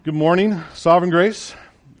Good morning, Sovereign Grace.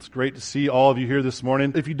 It's great to see all of you here this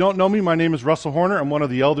morning. If you don't know me, my name is Russell Horner. I'm one of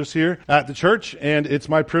the elders here at the church, and it's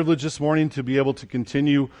my privilege this morning to be able to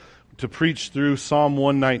continue to preach through Psalm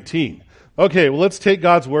 119. Okay, well, let's take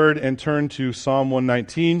God's Word and turn to Psalm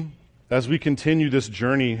 119 as we continue this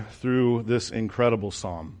journey through this incredible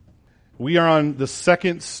psalm. We are on the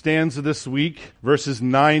second stanza this week, verses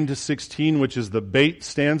 9 to 16, which is the Beit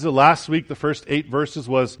stanza. Last week, the first 8 verses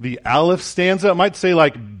was the Aleph stanza. It might say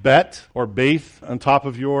like Bet or Baith on top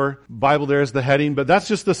of your Bible there as the heading, but that's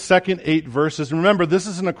just the second 8 verses. And remember, this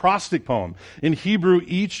is an acrostic poem. In Hebrew,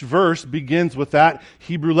 each verse begins with that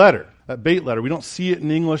Hebrew letter, that Beit letter. We don't see it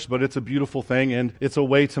in English, but it's a beautiful thing, and it's a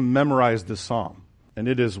way to memorize this psalm. And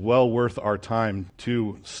it is well worth our time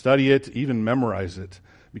to study it, even memorize it,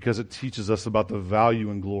 because it teaches us about the value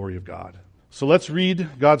and glory of God. So let's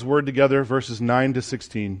read God's Word together, verses 9 to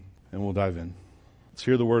 16, and we'll dive in. Let's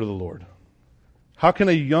hear the word of the Lord. How can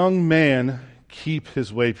a young man keep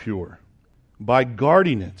his way pure? By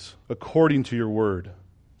guarding it according to your word.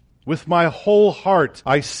 With my whole heart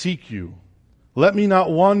I seek you. Let me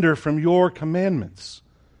not wander from your commandments.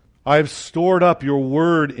 I have stored up your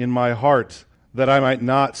word in my heart, that I might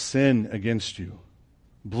not sin against you.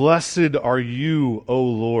 Blessed are you, O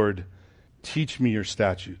Lord. Teach me your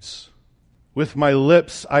statutes. With my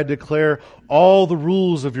lips I declare all the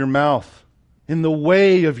rules of your mouth. In the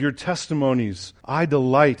way of your testimonies I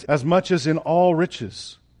delight as much as in all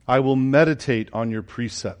riches. I will meditate on your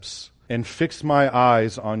precepts and fix my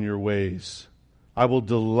eyes on your ways. I will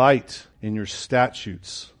delight in your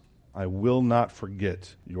statutes. I will not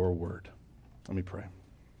forget your word. Let me pray.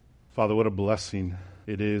 Father, what a blessing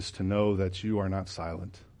it is to know that you are not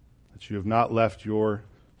silent, that you have not left your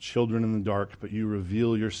children in the dark, but you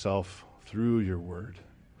reveal yourself through your word.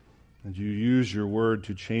 And you use your word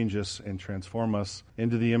to change us and transform us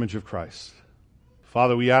into the image of Christ.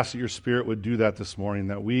 Father, we ask that your Spirit would do that this morning,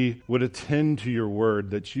 that we would attend to your word,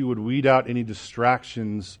 that you would weed out any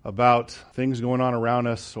distractions about things going on around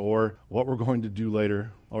us or what we're going to do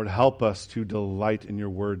later. Lord, help us to delight in your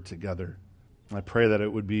word together. I pray that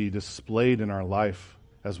it would be displayed in our life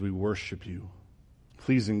as we worship you.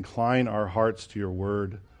 Please incline our hearts to your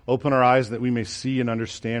word. Open our eyes that we may see and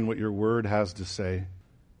understand what your word has to say.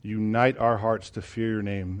 Unite our hearts to fear your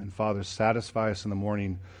name. And Father, satisfy us in the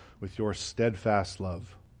morning with your steadfast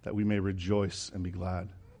love, that we may rejoice and be glad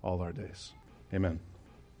all our days. Amen.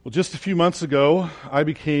 Well, just a few months ago, I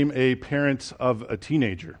became a parent of a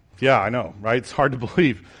teenager. Yeah, I know, right? It's hard to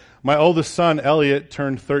believe. My oldest son, Elliot,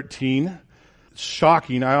 turned 13. It's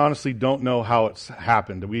shocking. I honestly don't know how it's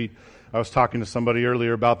happened. I was talking to somebody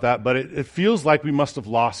earlier about that, but it feels like we must have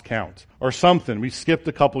lost count or something. We skipped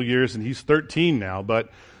a couple years, and he's 13 now, but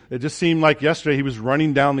it just seemed like yesterday he was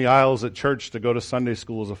running down the aisles at church to go to Sunday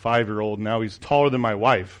school as a 5-year-old. Now he's taller than my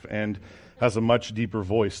wife and has a much deeper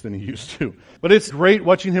voice than he used to. But it's great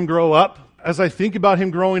watching him grow up. As I think about him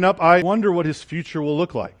growing up, I wonder what his future will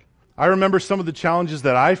look like. I remember some of the challenges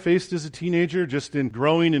that I faced as a teenager, just in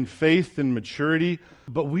growing in faith and maturity,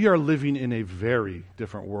 but we are living in a very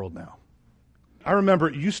different world now. I remember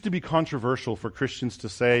it used to be controversial for Christians to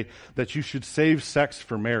say that you should save sex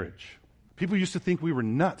for marriage. People used to think we were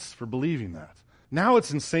nuts for believing that. Now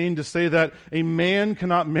it's insane to say that a man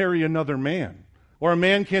cannot marry another man, or a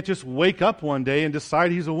man can't just wake up one day and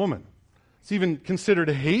decide he's a woman. It's even considered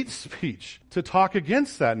hate speech to talk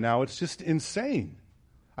against that now. It's just insane.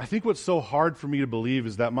 I think what's so hard for me to believe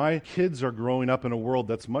is that my kids are growing up in a world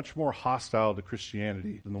that's much more hostile to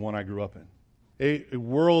Christianity than the one I grew up in. A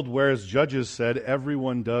world where, as Judges said,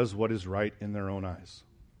 everyone does what is right in their own eyes.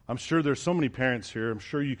 I'm sure there's so many parents here, I'm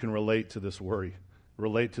sure you can relate to this worry,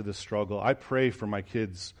 relate to this struggle. I pray for my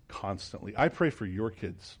kids constantly. I pray for your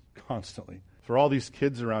kids constantly. For all these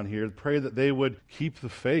kids around here, pray that they would keep the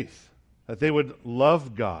faith, that they would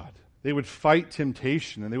love God, they would fight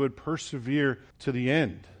temptation, and they would persevere to the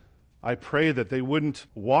end. I pray that they wouldn't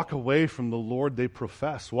walk away from the Lord they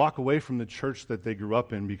profess, walk away from the church that they grew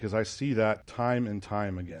up in, because I see that time and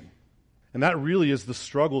time again. And that really is the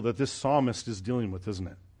struggle that this psalmist is dealing with, isn't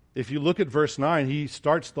it? If you look at verse 9, he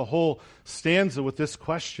starts the whole stanza with this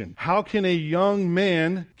question: how can a young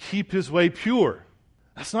man keep his way pure?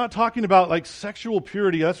 That's not talking about like sexual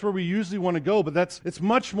purity. That's where we usually want to go, but it's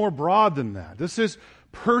much more broad than that. This is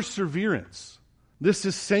perseverance. This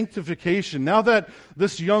is sanctification. Now that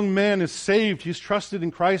this young man is saved, he's trusted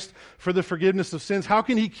in Christ for the forgiveness of sins, how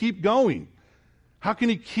can he keep going? How can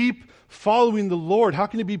he keep following the Lord? How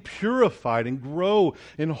can he be purified and grow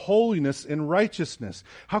in holiness and righteousness?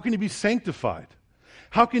 How can he be sanctified?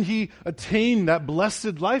 How can he attain that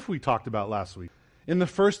blessed life we talked about last week in the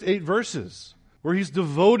first 8 verses, where he's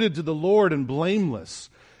devoted to the Lord and blameless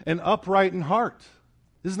and upright in heart.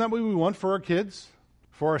 Isn't that what we want for our kids?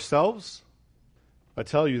 For ourselves? I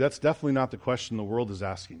tell you, that's definitely not the question the world is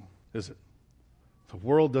asking, is it? The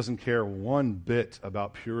world doesn't care one bit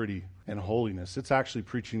about purity and holiness. It's actually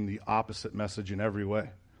preaching the opposite message in every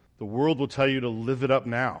way. The world will tell you to live it up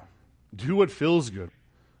now. Do what feels good.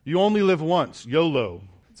 You only live once. YOLO.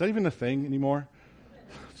 Is that even a thing anymore?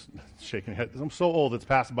 Shaking head. I'm so old, it's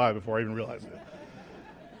passed by before I even realized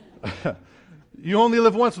it. You only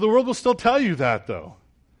live once. The world will still tell you that, though.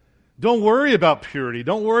 Don't worry about purity.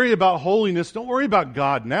 Don't worry about holiness. Don't worry about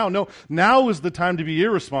God now. No, now is the time to be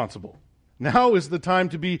irresponsible. Now is the time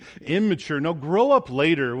to be immature. No, grow up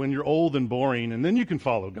later when you're old and boring, and then you can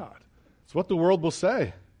follow God. It's what the world will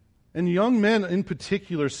say. And young men in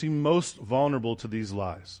particular seem most vulnerable to these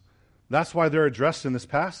lies. That's why they're addressed in this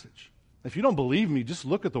passage. If you don't believe me, just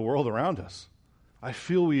look at the world around us. I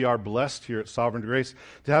feel we are blessed here at Sovereign Grace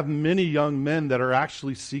to have many young men that are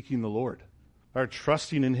actually seeking the Lord, are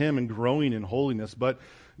trusting in Him and growing in holiness. But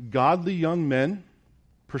godly young men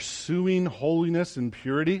pursuing holiness and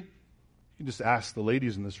purity, you can just ask the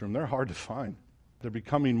ladies in this room, they're hard to find. They're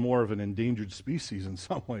becoming more of an endangered species in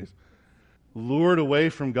some ways. Lured away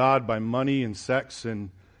from God by money and sex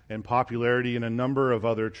and popularity and a number of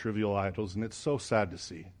other trivial idols, and it's so sad to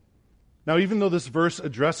see. Now, even though this verse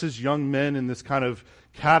addresses young men in this kind of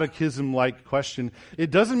catechism-like question,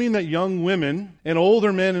 it doesn't mean that young women and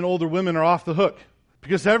older men and older women are off the hook.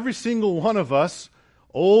 Because every single one of us,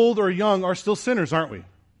 old or young, are still sinners, aren't we?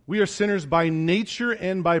 We are sinners by nature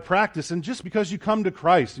and by practice. And just because you come to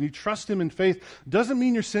Christ and you trust Him in faith doesn't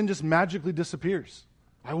mean your sin just magically disappears.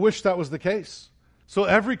 I wish that was the case. So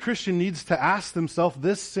every Christian needs to ask themselves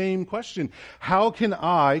this same question. How can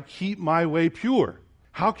I keep my way pure?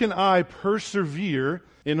 How can I persevere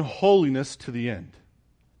in holiness to the end?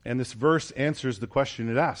 And this verse answers the question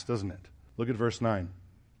it asks, doesn't it? Look at verse 9.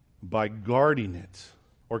 By guarding it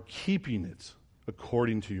or keeping it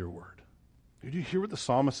according to your word. Do you hear what the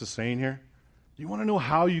psalmist is saying here? You want to know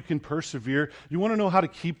how you can persevere? You want to know how to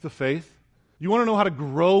keep the faith? You want to know how to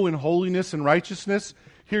grow in holiness and righteousness?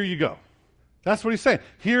 Here you go. That's what he's saying.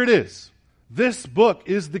 Here it is. This book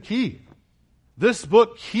is the key. This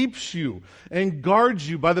book keeps you and guards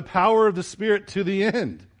you by the power of the Spirit to the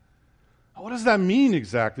end. What does that mean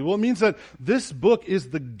exactly? Well, it means that this book is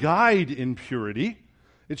the guide in purity.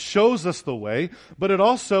 It shows us the way, but it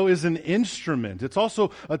also is an instrument. It's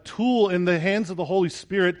also a tool in the hands of the Holy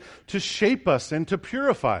Spirit to shape us and to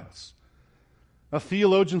purify us. Now,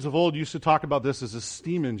 theologians of old used to talk about this as a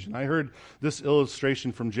steam engine. I heard this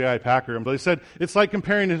illustration from J.I. Packer, but they said it's like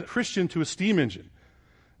comparing a Christian to a steam engine.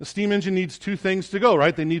 The steam engine needs two things to go,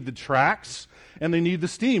 right? They need the tracks and they need the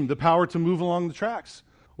steam, the power to move along the tracks.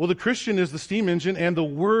 Well, the Christian is the steam engine and the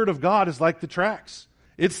Word of God is like the tracks.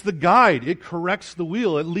 It's the guide. It corrects the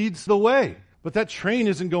wheel. It leads the way. But that train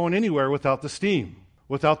isn't going anywhere without the steam,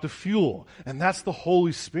 without the fuel. And that's the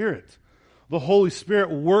Holy Spirit. The Holy Spirit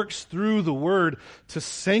works through the Word to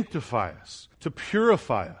sanctify us, to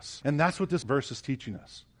purify us. And that's what this verse is teaching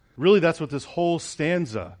us. Really, that's what this whole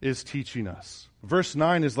stanza is teaching us. Verse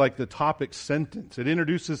 9 is like the topic sentence. It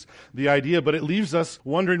introduces the idea, but it leaves us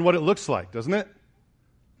wondering what it looks like, doesn't it?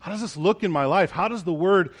 How does this look in my life? How does the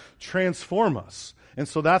Word transform us? And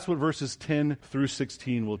so that's what verses 10 through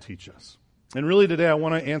 16 will teach us. And really today I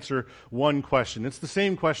want to answer one question. It's the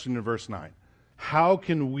same question in verse 9. How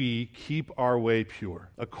can we keep our way pure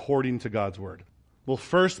according to God's Word? Well,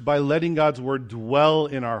 first, by letting God's Word dwell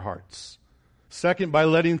in our hearts. Second, by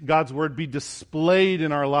letting God's Word be displayed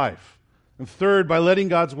in our life. And third, by letting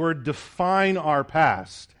God's Word define our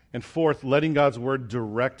past. And fourth, letting God's Word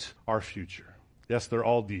direct our future. Yes, they're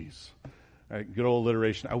all D's. All right, good old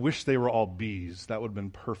alliteration. I wish they were all B's. That would have been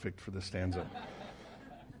perfect for this stanza.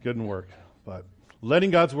 Good work. But letting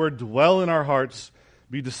God's Word dwell in our hearts,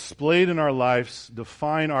 be displayed in our lives,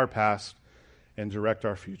 define our past, and direct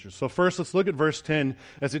our future. So first, let's look at verse 10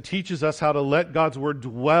 as it teaches us how to let God's Word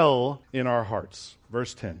dwell in our hearts.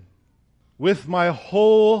 Verse 10. With my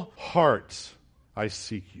whole heart I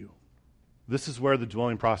seek you. This is where the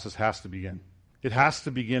dwelling process has to begin. It has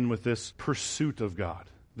to begin with this pursuit of God,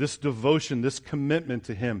 this devotion, this commitment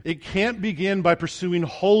to Him. It can't begin by pursuing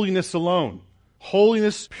holiness alone.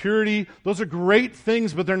 Holiness, purity, those are great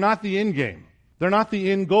things, but they're not the end game. They're not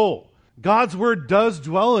the end goal. God's Word does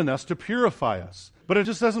dwell in us to purify us, but it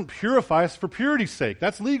just doesn't purify us for purity's sake.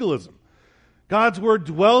 That's legalism. God's Word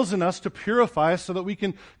dwells in us to purify us so that we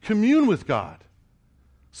can commune with God,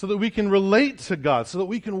 so that we can relate to God, so that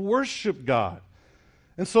we can worship God.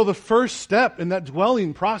 And so the first step in that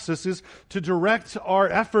dwelling process is to direct our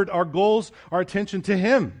effort, our goals, our attention to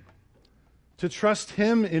Him, to trust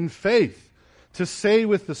Him in faith, To say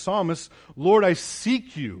with the psalmist, Lord, I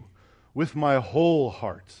seek you with my whole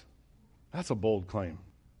heart. That's a bold claim.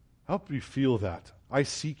 I hope you feel that. I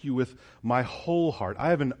seek you with my whole heart. I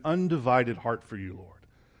have an undivided heart for you, Lord.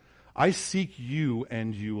 I seek you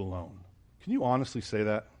and you alone. Can you honestly say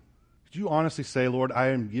that? Could you honestly say, Lord, I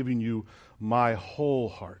am giving you my whole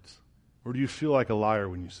heart? Or do you feel like a liar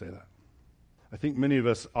when you say that? I think many of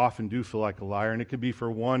us often do feel like a liar, and it could be for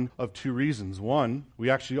one of two reasons. One, we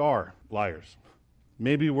actually are liars.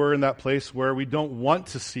 Maybe we're in that place where we don't want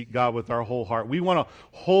to seek God with our whole heart. We want to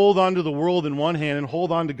hold on to the world in one hand and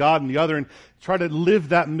hold on to God in the other and try to live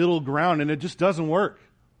that middle ground, and it just doesn't work.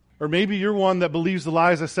 Or maybe you're one that believes the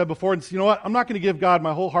lies I said before and says, you know what, I'm not going to give God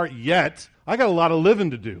my whole heart yet. I got a lot of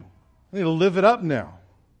living to do. I need to live it up now.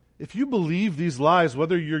 If you believe these lies,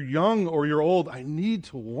 whether you're young or you're old, I need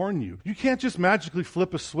to warn you. You can't just magically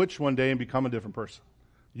flip a switch one day and become a different person.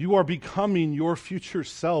 You are becoming your future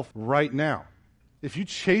self right now. If you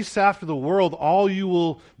chase after the world, all you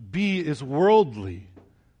will be is worldly,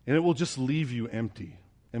 and it will just leave you empty.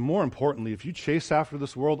 And more importantly, if you chase after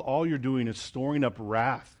this world, all you're doing is storing up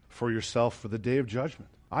wrath for yourself for the day of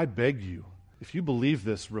judgment. I beg you, if you believe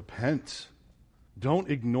this, repent.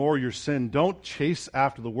 Don't ignore your sin. Don't chase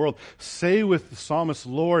after the world. Say with the psalmist,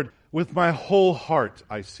 Lord, with my whole heart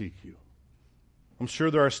I seek you. I'm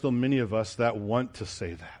sure there are still many of us that want to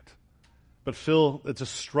say that. But Phil, it's a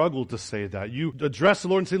struggle to say that. You address the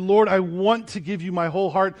Lord and say, Lord, I want to give you my whole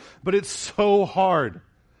heart, but it's so hard.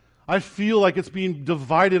 I feel like it's being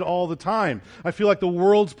divided all the time. I feel like the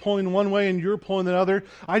world's pulling one way and you're pulling the other.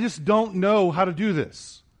 I just don't know how to do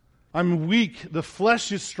this. I'm weak. The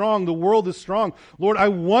flesh is strong. The world is strong. Lord, I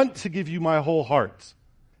want to give you my whole heart.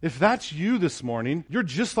 If that's you this morning, you're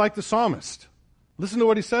just like the psalmist. Listen to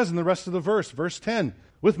what he says in the rest of the verse. Verse 10,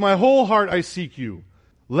 with my whole heart I seek you.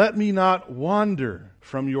 Let me not wander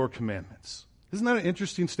from your commandments. Isn't that an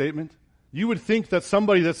interesting statement? You would think that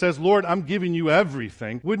somebody that says, Lord, I'm giving you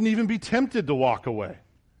everything, wouldn't even be tempted to walk away.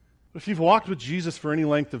 But if you've walked with Jesus for any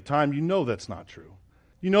length of time, you know that's not true.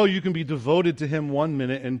 You know you can be devoted to him one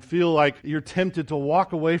minute and feel like you're tempted to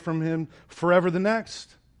walk away from him forever the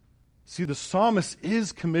next. See, the psalmist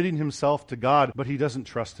is committing himself to God, but he doesn't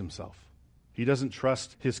trust himself. He doesn't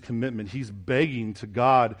trust his commitment. He's begging to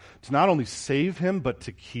God to not only save him, but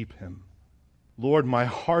to keep him. Lord, my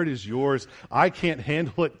heart is yours. I can't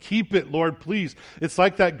handle it. Keep it, Lord, please. It's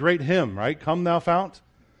like that great hymn, right? Come thou fount.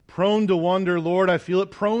 Prone to wander, Lord, I feel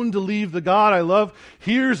it. Prone to leave the God I love.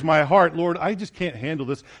 Here's my heart, Lord. I just can't handle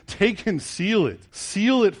this. Take and seal it.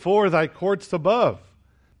 Seal it for thy courts above.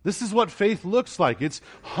 This is what faith looks like. It's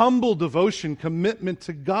humble devotion, commitment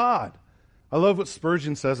to God. I love what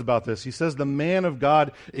Spurgeon says about this. He says, the man of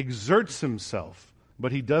God exerts himself,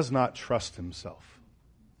 but he does not trust himself.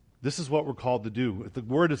 This is what we're called to do. If the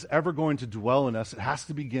word is ever going to dwell in us, it has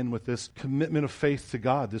to begin with this commitment of faith to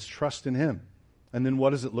God, this trust in him. And then what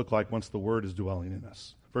does it look like once the word is dwelling in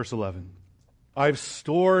us? Verse 11, I've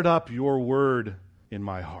stored up your word in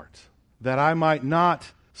my heart, that I might not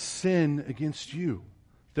sin against you.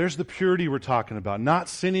 There's the purity we're talking about, not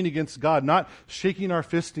sinning against God, not shaking our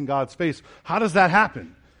fist in God's face. How does that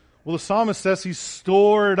happen? Well, the psalmist says he's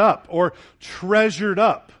stored up or treasured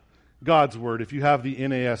up God's word, if you have the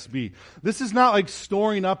NASB. This is not like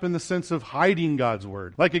storing up in the sense of hiding God's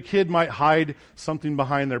word, like a kid might hide something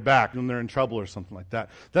behind their back when they're in trouble or something like that.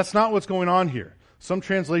 That's not what's going on here. Some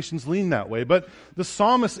translations lean that way, but the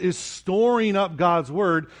psalmist is storing up God's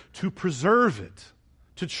word to preserve it,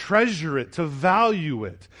 to treasure it, to value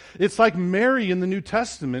it. It's like Mary in the New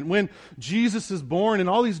Testament. When Jesus is born and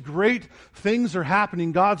all these great things are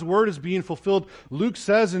happening, God's word is being fulfilled. Luke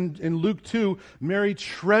says in Luke 2, Mary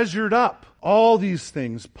treasured up all these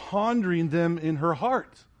things, pondering them in her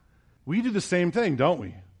heart. We do the same thing, don't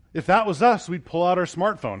we? If that was us, we'd pull out our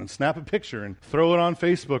smartphone and snap a picture and throw it on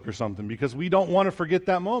Facebook or something because we don't want to forget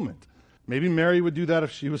that moment. Maybe Mary would do that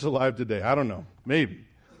if she was alive today. I don't know. Maybe.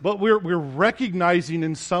 But we're recognizing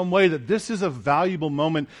in some way that this is a valuable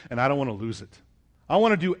moment and I don't want to lose it. I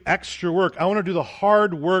want to do extra work. I want to do the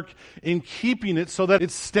hard work in keeping it so that it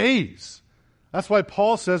stays. That's why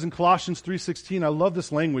Paul says in Colossians 3:16, I love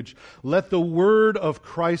this language, let the word of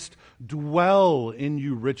Christ dwell in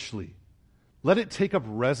you richly. Let it take up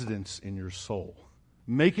residence in your soul.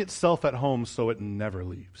 Make itself at home so it never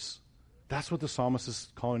leaves. That's what the psalmist is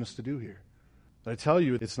calling us to do here. But I tell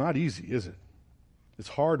you, it's not easy, is it? It's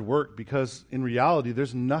hard work because in reality,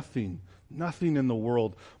 there's nothing in the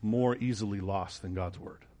world more easily lost than God's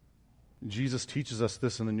word. Jesus teaches us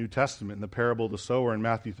this in the New Testament in the parable of the sower in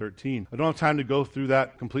Matthew 13. I don't have time to go through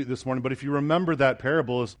that completely this morning, but if you remember that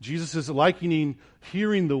parable, Jesus is likening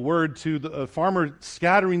hearing the word to the farmer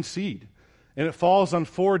scattering seed. and it falls on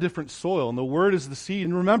 4 different soil, and the word is the seed.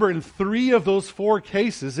 And remember, in 3 of those 4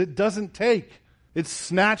 cases, it doesn't take. It's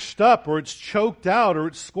snatched up, or it's choked out, or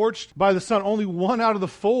it's scorched by the sun. Only 1 out of the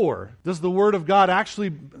 4 does the word of God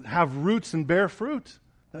actually have roots and bear fruit.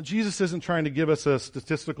 Now, Jesus isn't trying to give us a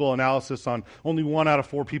statistical analysis on only 1 out of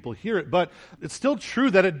 4 people hear it, but it's still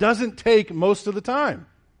true that it doesn't take most of the time.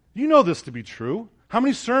 You know this to be true. How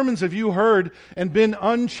many sermons have you heard and been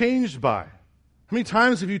unchanged by? How many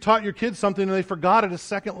times have you taught your kids something and they forgot it a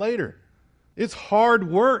second later? It's hard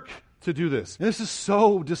work to do this. And this is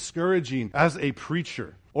so discouraging as a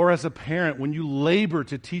preacher or as a parent when you labor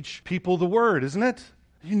to teach people the word, isn't it?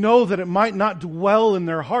 You know that it might not dwell in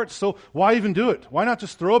their hearts, so why even do it? Why not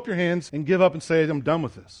just throw up your hands and give up and say, I'm done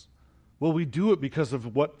with this? Well, we do it because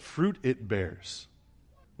of what fruit it bears.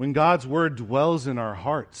 When God's word dwells in our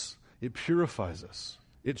hearts, it purifies us.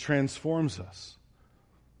 It transforms us.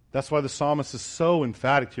 That's why the psalmist is so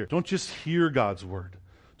emphatic here. Don't just hear God's word.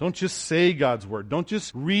 Don't just say God's word. Don't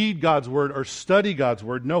just read God's word or study God's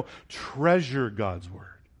word. No, treasure God's word.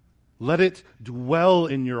 Let it dwell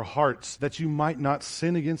in your hearts that you might not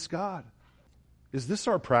sin against God. Is this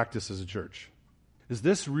our practice as a church? Is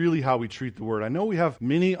this really how we treat the word? I know we have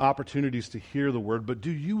many opportunities to hear the word, but do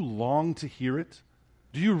you long to hear it?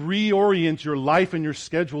 Do you reorient your life and your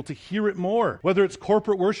schedule to hear it more? Whether it's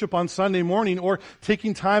corporate worship on Sunday morning or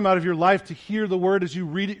taking time out of your life to hear the word as you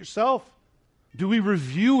read it yourself. Do we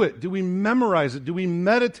review it? Do we memorize it? Do we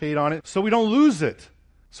meditate on it so we don't lose it?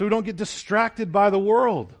 So we don't get distracted by the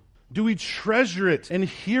world? Do we treasure it and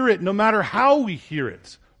hear it no matter how we hear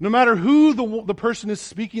it? No matter who the person is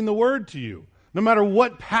speaking the word to you? No matter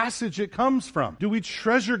what passage it comes from? Do we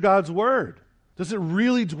treasure God's word? Does it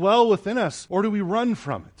really dwell within us, or do we run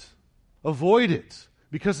from it? Avoid it,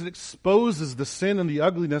 because it exposes the sin and the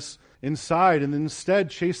ugliness inside, and instead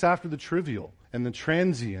chase after the trivial and the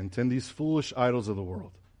transient and these foolish idols of the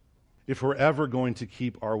world. If we're ever going to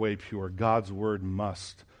keep our way pure, God's word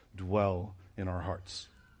must dwell in our hearts.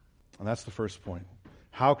 And that's the first point.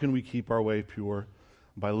 How can we keep our way pure?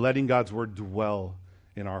 By letting God's word dwell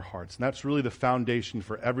in our hearts. And that's really the foundation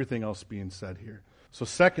for everything else being said here. So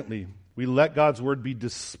secondly, we let God's word be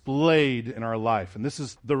displayed in our life. And this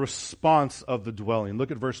is the response of the dwelling.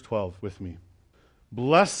 Look at verse 12 with me.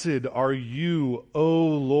 Blessed are you, O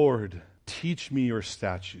Lord, teach me your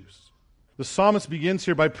statutes. The psalmist begins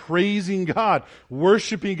here by praising God,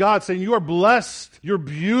 worshiping God, saying, you are blessed, you're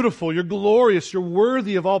beautiful, you're glorious, you're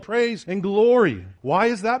worthy of all praise and glory. Why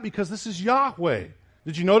is that? Because this is Yahweh.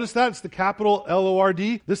 Did you notice that? It's the capital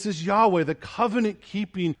L-O-R-D. This is Yahweh, the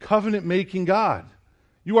covenant-keeping, covenant-making God.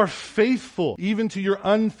 You are faithful even to your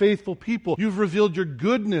unfaithful people. You've revealed your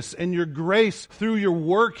goodness and your grace through your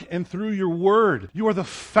work and through your word. You are the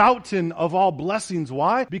fountain of all blessings.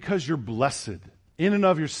 Why? Because you're blessed in and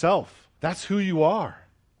of yourself. That's who you are.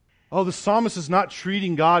 Oh, the psalmist is not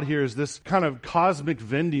treating God here as this kind of cosmic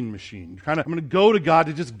vending machine. I'm going to go to God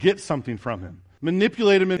to just get something from him.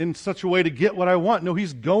 Manipulate him in such a way to get what I want. No,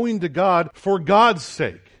 he's going to God for God's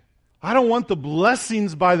sake. I don't want the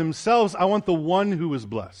blessings by themselves. I want the one who is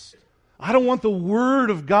blessed. I don't want the word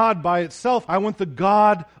of God by itself. I want the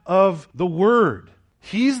God of the word.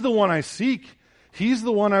 He's the one I seek. He's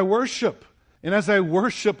the one I worship. And as I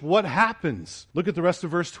worship, what happens? Look at the rest of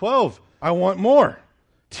verse 12. I want more.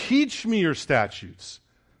 Teach me your statutes.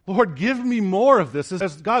 Lord, give me more of this.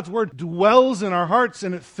 As God's word dwells in our hearts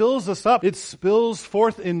and it fills us up, it spills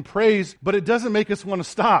forth in praise, but it doesn't make us want to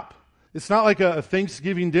stop. It's not like a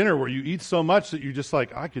Thanksgiving dinner where you eat so much that you're just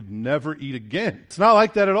like, I could never eat again. It's not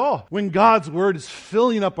like that at all. When God's word is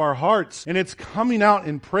filling up our hearts and it's coming out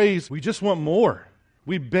in praise, we just want more.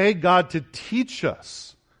 We beg God to teach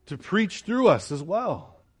us, to preach through us as well.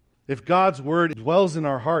 If God's word dwells in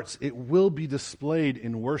our hearts, it will be displayed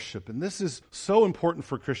in worship. And this is so important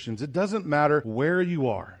for Christians. It doesn't matter where you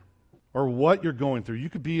are or what you're going through. You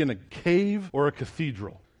could be in a cave or a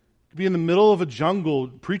cathedral. You could be in the middle of a jungle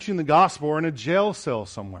preaching the gospel or in a jail cell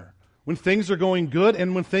somewhere. When things are going good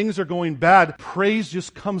and when things are going bad, praise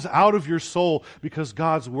just comes out of your soul because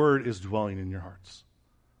God's word is dwelling in your hearts.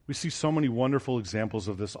 We see so many wonderful examples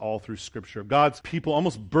of this all through Scripture. God's people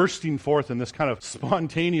almost bursting forth in this kind of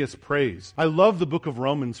spontaneous praise. I love the book of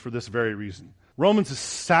Romans for this very reason. Romans is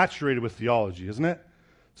saturated with theology, isn't it?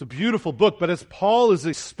 It's a beautiful book, but as Paul is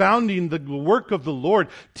expounding the work of the Lord,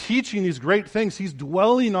 teaching these great things, he's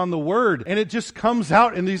dwelling on the Word, and it just comes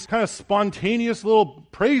out in these kind of spontaneous little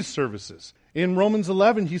praise services. In Romans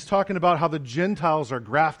 11, he's talking about how the Gentiles are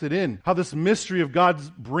grafted in, how this mystery of God's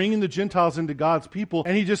bringing the Gentiles into God's people,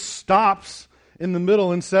 and he just stops in the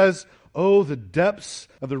middle and says, oh, the depths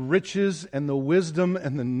of the riches and the wisdom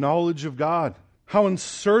and the knowledge of God. How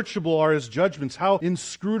unsearchable are his judgments, how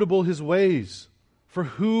inscrutable his ways. For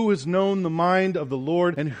who has known the mind of the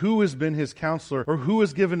Lord, and who has been his counselor, or who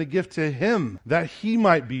has given a gift to him that he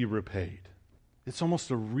might be repaid? It's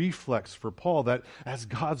almost a reflex for Paul that as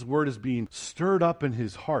God's word is being stirred up in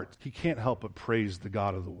his heart, he can't help but praise the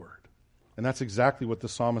God of the word. And that's exactly what the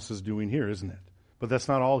psalmist is doing here, isn't it? But that's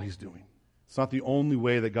not all he's doing. It's not the only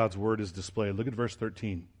way that God's word is displayed. Look at verse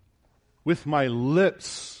 13. With my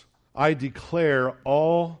lips I declare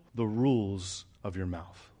all the rules of your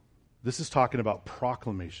mouth. This is talking about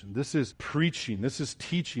proclamation. This is preaching. This is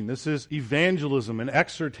teaching. This is evangelism and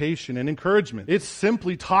exhortation and encouragement. It's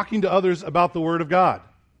simply talking to others about the Word of God.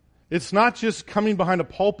 It's not just coming behind a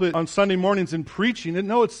pulpit on Sunday mornings and preaching it.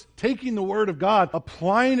 No, it's taking the Word of God,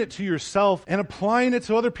 applying it to yourself, and applying it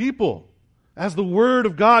to other people. As the Word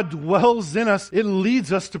of God dwells in us, it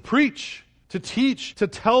leads us to preach, to teach, to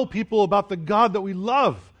tell people about the God that we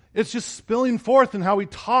love. It's just spilling forth in how we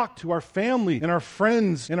talk to our family and our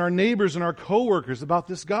friends and our neighbors and our coworkers about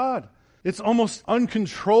this God. It's almost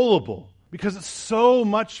uncontrollable because it's so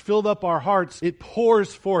much filled up our hearts. It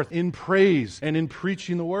pours forth in praise and in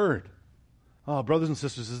preaching the word. Oh, brothers and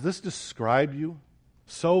sisters, does this describe you?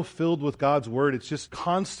 So filled with God's word, it's just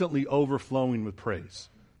constantly overflowing with praise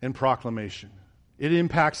and proclamation. It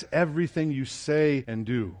impacts everything you say and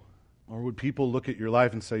do. Or would people look at your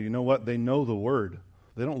life and say, you know what? They know the word.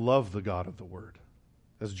 They don't love the God of the Word.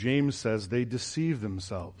 As James says, they deceive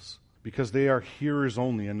themselves because they are hearers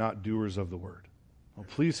only and not doers of the Word. Well,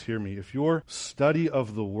 please hear me. If your study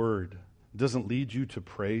of the Word doesn't lead you to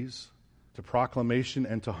praise, to proclamation,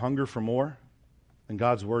 and to hunger for more, then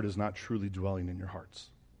God's Word is not truly dwelling in your hearts.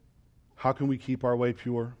 How can we keep our way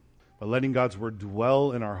pure? By letting God's Word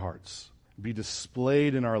dwell in our hearts, be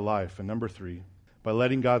displayed in our life. And number 3, by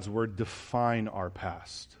letting God's word define our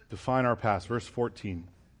past. Define our past. Verse 14.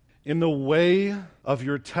 In the way of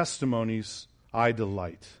your testimonies I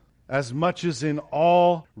delight, as much as in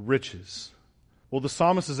all riches. Well, the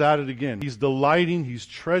psalmist is at it again. He's delighting, he's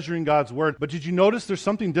treasuring God's word. But did you notice there's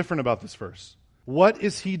something different about this verse? What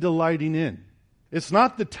is he delighting in? It's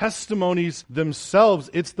not the testimonies themselves,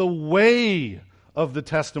 it's the way of the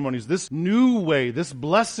testimonies. This new way, this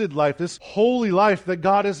blessed life, this holy life that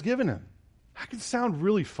God has given him. That can sound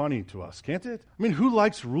really funny to us, can't it? I mean, who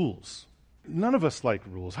likes rules? None of us like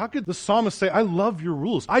rules. How could the psalmist say, I love your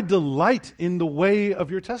rules. I delight in the way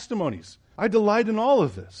of your testimonies. I delight in all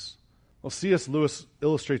of this. Well, C.S. Lewis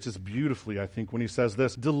illustrates this beautifully, I think, when he says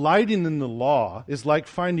this. Delighting in the law is like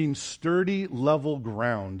finding sturdy, level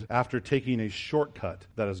ground after taking a shortcut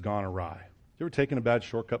that has gone awry. You ever taken a bad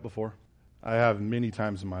shortcut before? I have many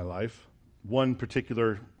times in my life. One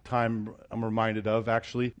particular time I'm reminded of,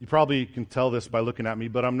 actually. You probably can tell this by looking at me,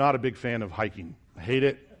 but I'm not a big fan of hiking. I hate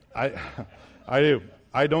it. I do.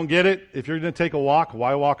 I don't get it. If you're going to take a walk,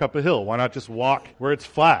 why walk up a hill? Why not just walk where it's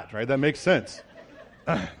flat, right? That makes sense.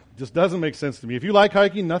 Just doesn't make sense to me. If you like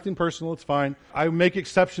hiking, nothing personal, it's fine. I make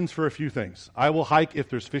exceptions for a few things. I will hike if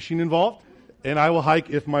there's fishing involved, and I will hike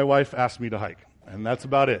if my wife asks me to hike. And that's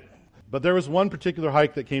about it. But there was one particular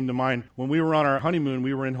hike that came to mind. When we were on our honeymoon,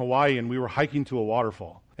 we were in Hawaii, and we were hiking to a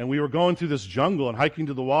waterfall. And we were going through this jungle and hiking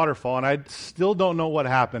to the waterfall, and I still don't know what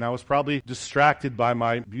happened. I was probably distracted by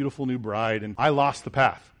my beautiful new bride, and I lost the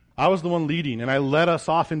path. I was the one leading, and I led us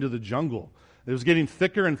off into the jungle. It was getting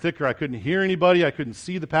thicker and thicker. I couldn't hear anybody. I couldn't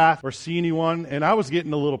see the path or see anyone, and I was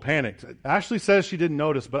getting a little panicked. Ashley says she didn't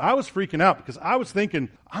notice, but I was freaking out because I was thinking,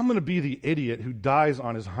 I'm going to be the idiot who dies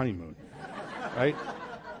on his honeymoon, right?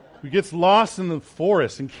 Who gets lost in the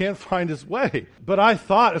forest and can't find his way. But I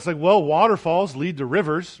thought, it's like, well, waterfalls lead to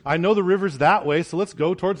rivers. I know the river's that way, so let's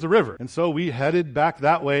go towards the river. And so we headed back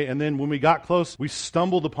that way, and then when we got close, we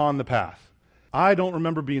stumbled upon the path. I don't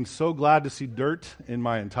remember being so glad to see dirt in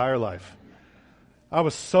my entire life. I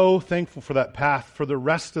was so thankful for that path for the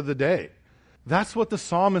rest of the day. That's what the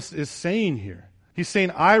psalmist is saying here. He's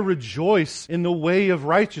saying, I rejoice in the way of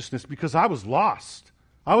righteousness because I was lost.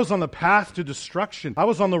 I was on the path to destruction. I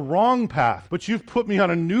was on the wrong path, but you've put me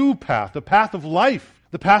on a new path, the path of life,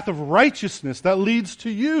 the path of righteousness that leads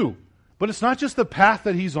to you. But it's not just the path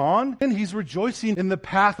that he's on, and he's rejoicing in the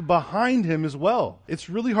path behind him as well.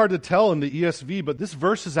 It's really hard to tell in the ESV, but this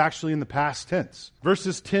verse is actually in the past tense.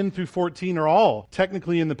 Verses 10 through 14 are all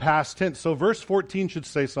technically in the past tense. So verse 14 should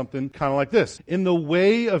say something kind of like this. In the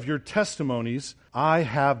way of your testimonies, I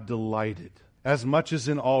have delighted, as much as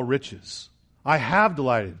in all riches. I have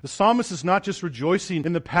delighted. The psalmist is not just rejoicing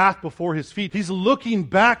in the path before his feet. He's looking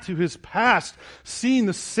back to his past, seeing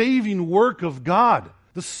the saving work of God,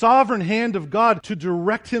 the sovereign hand of God to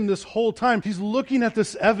direct him this whole time. He's looking at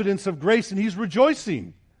this evidence of grace and he's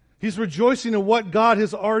rejoicing. He's rejoicing in what God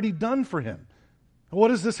has already done for him. What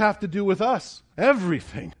does this have to do with us?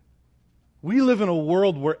 Everything. We live in a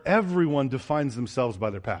world where everyone defines themselves by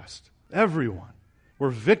their past. Everyone. We're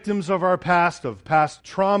victims of our past, of past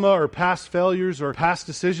trauma or past failures or past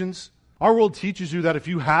decisions. Our world teaches you that if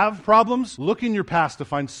you have problems, look in your past to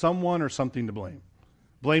find someone or something to blame.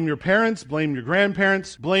 Blame your parents, blame your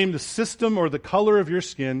grandparents, blame the system or the color of your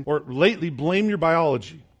skin, or lately, blame your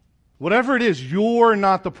biology. Whatever it is, you're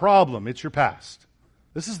not the problem. It's your past.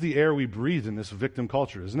 This is the air we breathe in this victim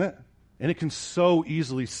culture, isn't it? And it can so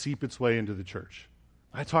easily seep its way into the church.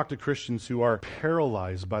 I talk to Christians who are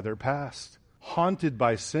paralyzed by their past, haunted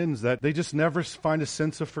by sins that they just never find a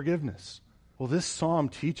sense of forgiveness. Well, this psalm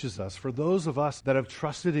teaches us, for those of us that have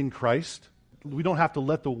trusted in Christ, we don't have to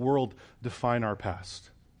let the world define our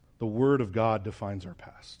past. The Word of God defines our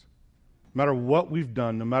past. No matter what we've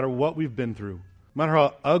done, no matter what we've been through, no matter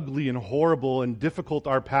how ugly and horrible and difficult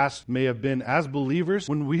our past may have been, as believers,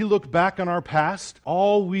 when we look back on our past,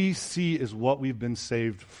 all we see is what we've been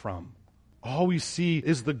saved from. All we see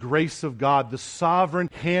is the grace of God, the sovereign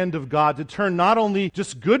hand of God to turn not only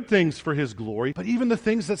just good things for His glory, but even the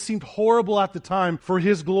things that seemed horrible at the time for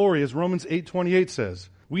His glory, as Romans 8:28 says.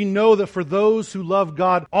 We know that for those who love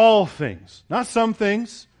God, all things, not some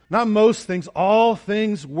things, not most things, all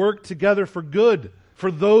things work together for good, for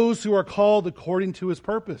those who are called according to His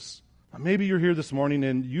purpose. Now, maybe you're here this morning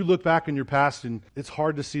and you look back in your past and it's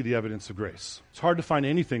hard to see the evidence of grace. It's hard to find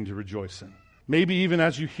anything to rejoice in. Maybe even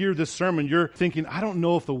as you hear this sermon, you're thinking, I don't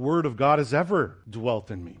know if the Word of God has ever dwelt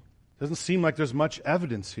in me. It doesn't seem like there's much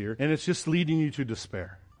evidence here, and it's just leading you to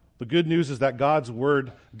despair. The good news is that God's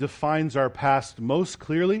Word defines our past most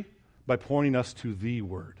clearly by pointing us to the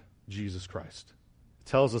Word, Jesus Christ. It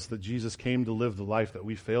tells us that Jesus came to live the life that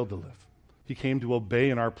we failed to live. He came to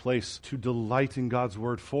obey in our place, to delight in God's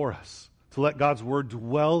Word for us, to let God's Word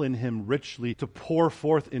dwell in Him richly, to pour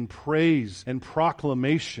forth in praise and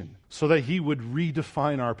proclamation so that He would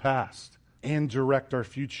redefine our past and direct our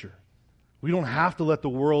future. We don't have to let the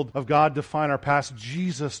world of God define our past.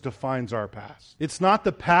 Jesus defines our past. It's not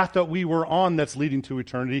the path that we were on that's leading to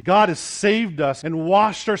eternity. God has saved us and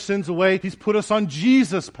washed our sins away. He's put us on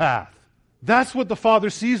Jesus' path. That's what the Father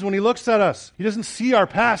sees when He looks at us. He doesn't see our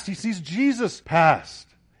past. He sees Jesus' past.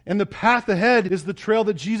 And the path ahead is the trail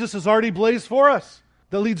that Jesus has already blazed for us,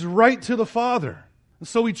 that leads right to the Father. And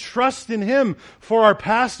so we trust in Him for our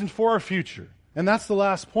past and for our future. And that's the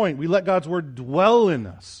last point. We let God's Word dwell in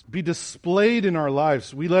us, be displayed in our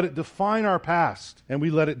lives. We let it define our past, and we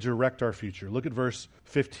let it direct our future. Look at verse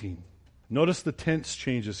 15. Notice the tense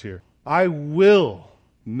changes here. I will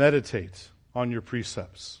meditate on your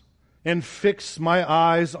precepts and fix my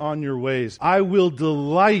eyes on your ways. I will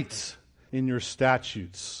delight in your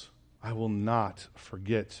statutes. I will not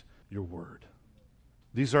forget your word.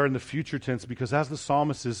 These are in the future tense because as the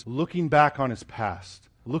psalmist is looking back on his past,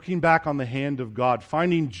 looking back on the hand of God,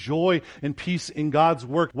 finding joy and peace in God's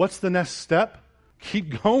work, what's the next step?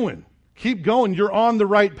 Keep going. Keep going. You're on the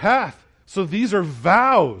right path. So these are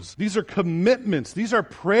vows. These are commitments. These are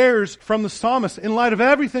prayers from the psalmist in light of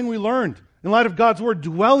everything we learned, in light of God's word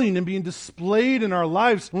dwelling and being displayed in our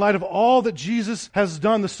lives, in light of all that Jesus has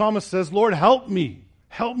done. The psalmist says, Lord, help me.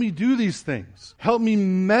 Help me do these things. Help me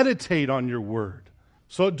meditate on your word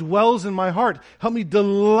so it dwells in my heart. Help me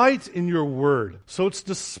delight in your word so it's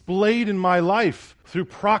displayed in my life through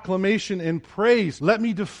proclamation and praise. Let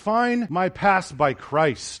me define my past by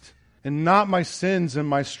Christ and not my sins and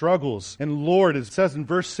my struggles. And Lord, it says in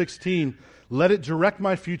verse 16, let it direct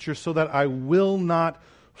my future so that I will not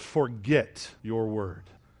forget your word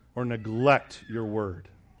or neglect your word.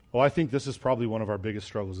 Oh, I think this is probably one of our biggest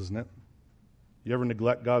struggles, isn't it? You ever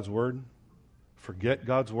neglect God's word? Forget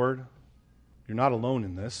God's word? You're not alone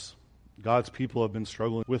in this. God's people have been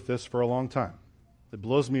struggling with this for a long time. It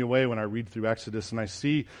blows me away when I read through Exodus and I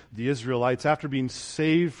see the Israelites, after being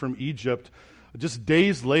saved from Egypt, just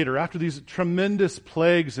days later, after these tremendous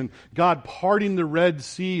plagues and God parting the Red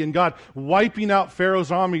Sea and God wiping out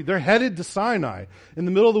Pharaoh's army, they're headed to Sinai in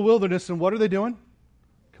the middle of the wilderness, and what are they doing?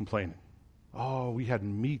 Complaining. Oh, we had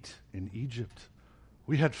meat in Egypt.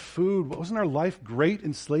 We had food. Wasn't our life great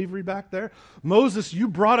in slavery back there? Moses, you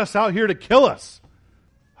brought us out here to kill us.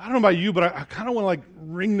 I don't know about you, but I kind of want to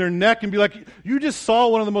wring their neck and be like, you just saw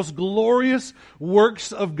one of the most glorious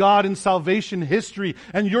works of God in salvation history,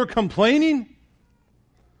 and you're complaining?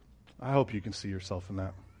 I hope you can see yourself in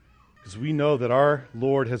that. Because we know that our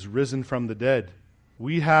Lord has risen from the dead.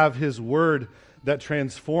 We have His word that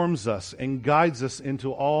transforms us and guides us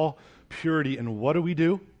into all purity. And what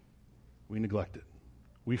do? We neglect it.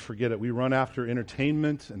 We forget it. We run after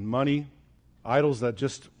entertainment and money, idols that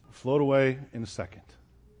just float away in a second.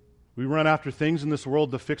 We run after things in this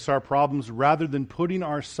world to fix our problems rather than putting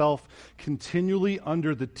ourselves continually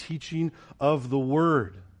under the teaching of the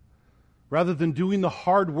Word, rather than doing the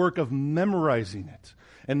hard work of memorizing it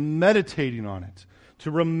and meditating on it,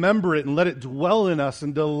 to remember it and let it dwell in us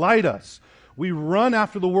and delight us. We run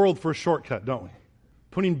after the world for a shortcut, don't we?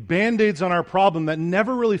 Putting Band-Aids on our problem that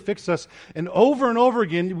never really fix us, and over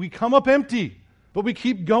again we come up empty. But we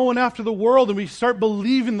keep going after the world, and we start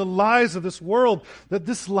believing the lies of this world, that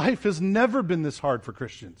this life has never been this hard for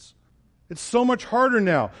Christians. It's so much harder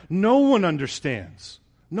now. No one understands.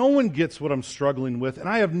 No one gets what I'm struggling with, and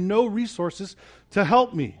I have no resources to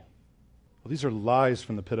help me. Well, these are lies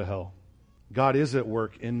from the pit of hell. God is at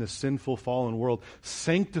work in the sinful, fallen world,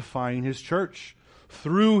 sanctifying His church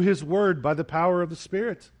through His Word by the power of the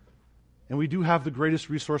Spirit. And we do have the greatest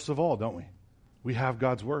resource of all, don't we? We have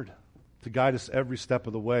God's Word to guide us every step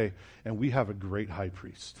of the way. And we have a great high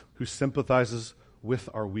priest who sympathizes with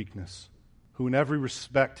our weakness, who in every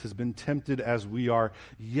respect has been tempted as we are,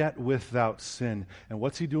 yet without sin. And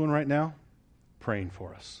what's He doing right now? Praying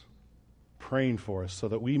for us. Praying for us so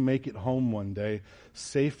that we make it home one day,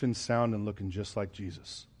 safe and sound and looking just like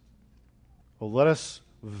Jesus. Well, let us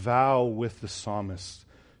vow with the psalmist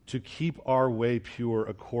to keep our way pure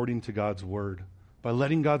according to God's Word, by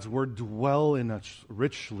letting God's Word dwell in us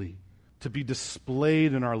richly, to be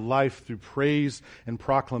displayed in our life through praise and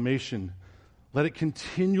proclamation. Let it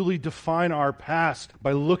continually define our past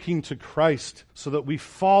by looking to Christ so that we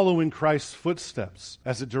follow in Christ's footsteps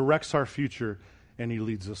as it directs our future and He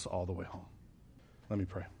leads us all the way home. Let me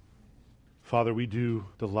pray. Father, we do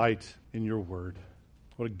delight in your word.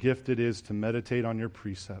 What a gift it is to meditate on your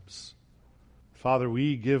precepts. Father,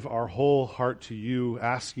 we give our whole heart to you,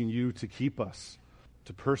 asking you to keep us,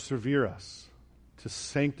 to persevere us, to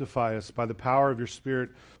sanctify us by the power of your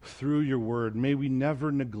Spirit through your word. May we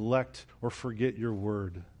never neglect or forget your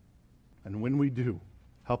word. And when we do,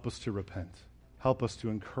 help us to repent. Help us to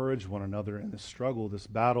encourage one another in this struggle, this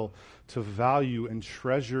battle, to value and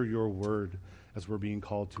treasure your word as we're being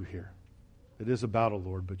called to here. It is a battle,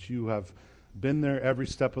 Lord, but you have been there every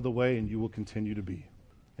step of the way, and you will continue to be.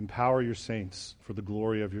 Empower your saints for the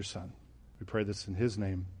glory of your Son. We pray this in His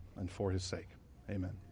name and for His sake. Amen.